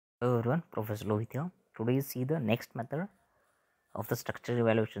Hello everyone, Professor Lohit here. Today you see the next method of the structural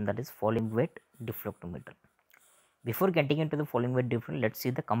evaluation, that is falling weight deflectometer. Before getting into the falling weight difference, let's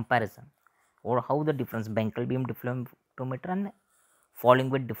see the comparison or how the difference Benkel beam deflectometer and falling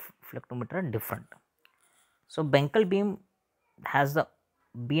weight deflectometer are different. So Benkel beam has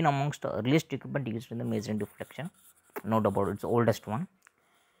been amongst the earliest equipment used in the measuring deflection, no doubt about it, it's the oldest one.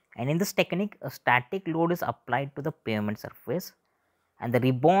 And in this technique, a static load is applied to the pavement surface and the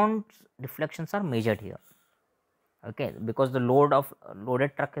rebound deflections are measured here, okay, because the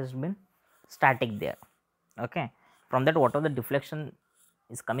loaded truck has been static there, okay. From that, whatever the deflection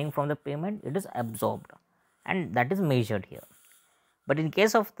is coming from the pavement, it is absorbed and that is measured here. But in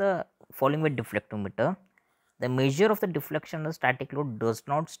case of the falling weight deflectometer, the measure of the deflection of the static load does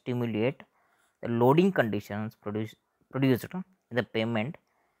not stimulate the loading conditions produced in the pavement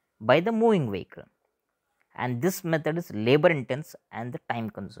by the moving vehicle, and this method is labor intense and the time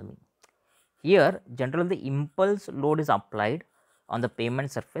consuming. Here generally the impulse load is applied on the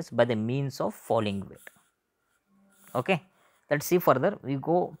pavement surface by the means of falling weight. Okay, let's see further. We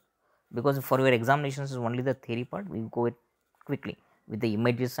go, because for your examinations is only the theory part, we go it quickly with the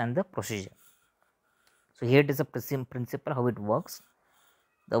images and the procedure. So here it is a principle how it works.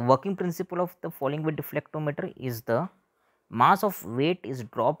 The working principle of the falling weight deflectometer is the mass of weight is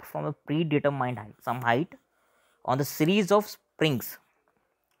dropped from a predetermined height, some height, on the series of springs,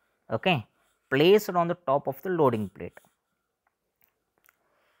 okay, placed on the top of the loading plate.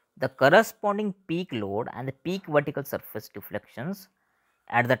 The corresponding peak load and the peak vertical surface deflections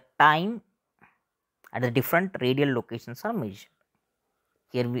at the time at the different radial locations are measured.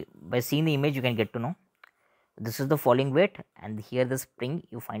 Here by seeing the image you can get to know. This is the falling weight and here the spring,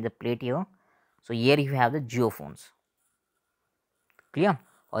 you find the plate here. So here you have the geophones, clear,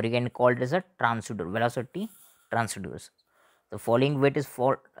 or you can call it as a transducer, velocity transducers. The falling weight is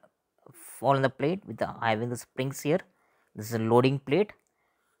fall on the plate with having the springs here. This is a loading plate.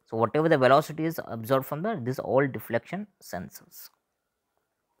 So whatever the velocity is absorbed from this all deflection sensors,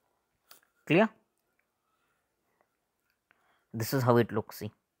 clear. This is how it looks.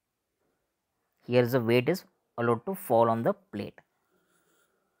 See, here is the weight is allowed to fall on the plate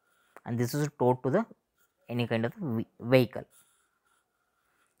and this is towed to the any kind of vehicle.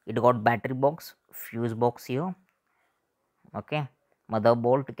 It got battery box, fuse box here, okay,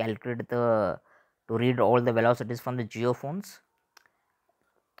 motherboard to calculate to read all the velocities from the geophones,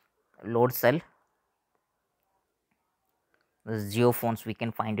 load cell. This geophones, we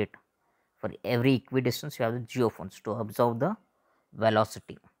can find it for every equidistance. You have the geophones to observe the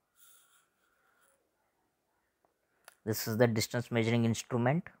velocity. This is the distance measuring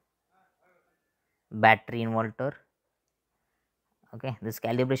instrument, battery inverter, okay. This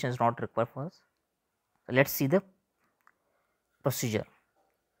calibration is not required for us. So let's see the procedure.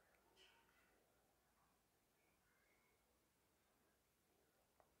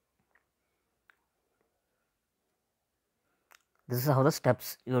 This is how the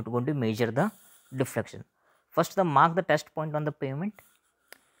steps you are going to measure the deflection. First, mark the test point on the pavement.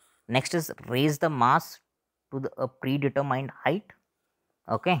 Next is raise the mass to a predetermined height,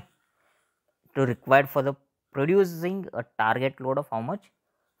 okay, to required for the producing a target load of how much,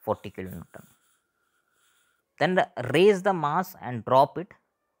 40 kilonewton. Then raise the mass and drop it,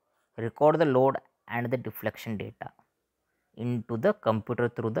 record the load and the deflection data into the computer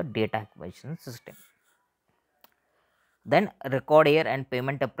through the data acquisition system. Then record air and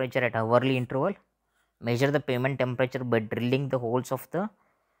pavement temperature at hourly interval. Measure the pavement temperature by drilling the holes of the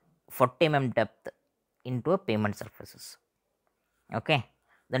 40 mm depth into a pavement surfaces, okay.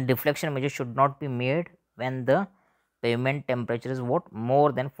 Then deflection measure should not be made when the pavement temperature is what,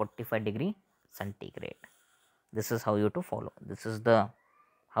 more than 45 degree centigrade. This is how you to follow. This is the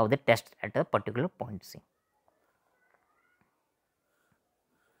how they test at a particular point. See,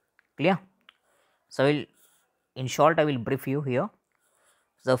 clear. So in short I will brief you here.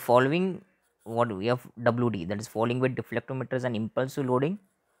 The following what we have WD, that is falling weight deflectometers and impulsive loading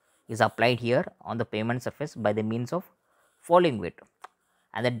is applied here on the pavement surface by the means of falling weight,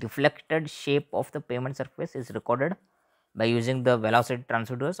 and the deflected shape of the pavement surface is recorded by using the velocity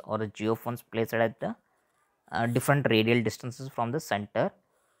transducers or the geophones placed at the different radial distances from the center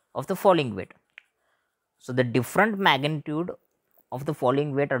of the falling weight. So the different magnitude of the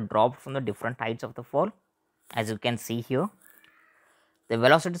falling weight are dropped from the different heights of the fall, as you can see here. The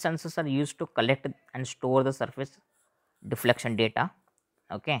velocity sensors are used to collect and store the surface deflection data,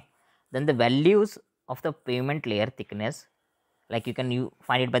 okay. Then the values of the pavement layer thickness, like you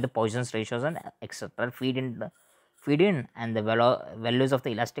find it by the Poisson's ratios and etc. feed in, and the values of the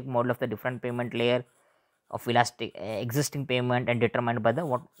elastic model of the different pavement layer of elastic existing pavement and determined by the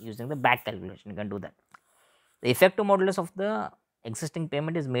what using the back calculation. You can do that. The effective modulus of the existing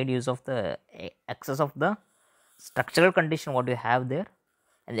pavement is made use of the excess of the structural condition what you have there,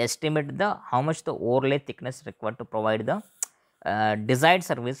 and estimate the how much the overlay thickness required to provide the desired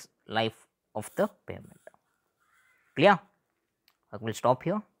service life of the pavement. Clear? I will stop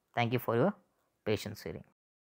here. Thank you for your patience hearing.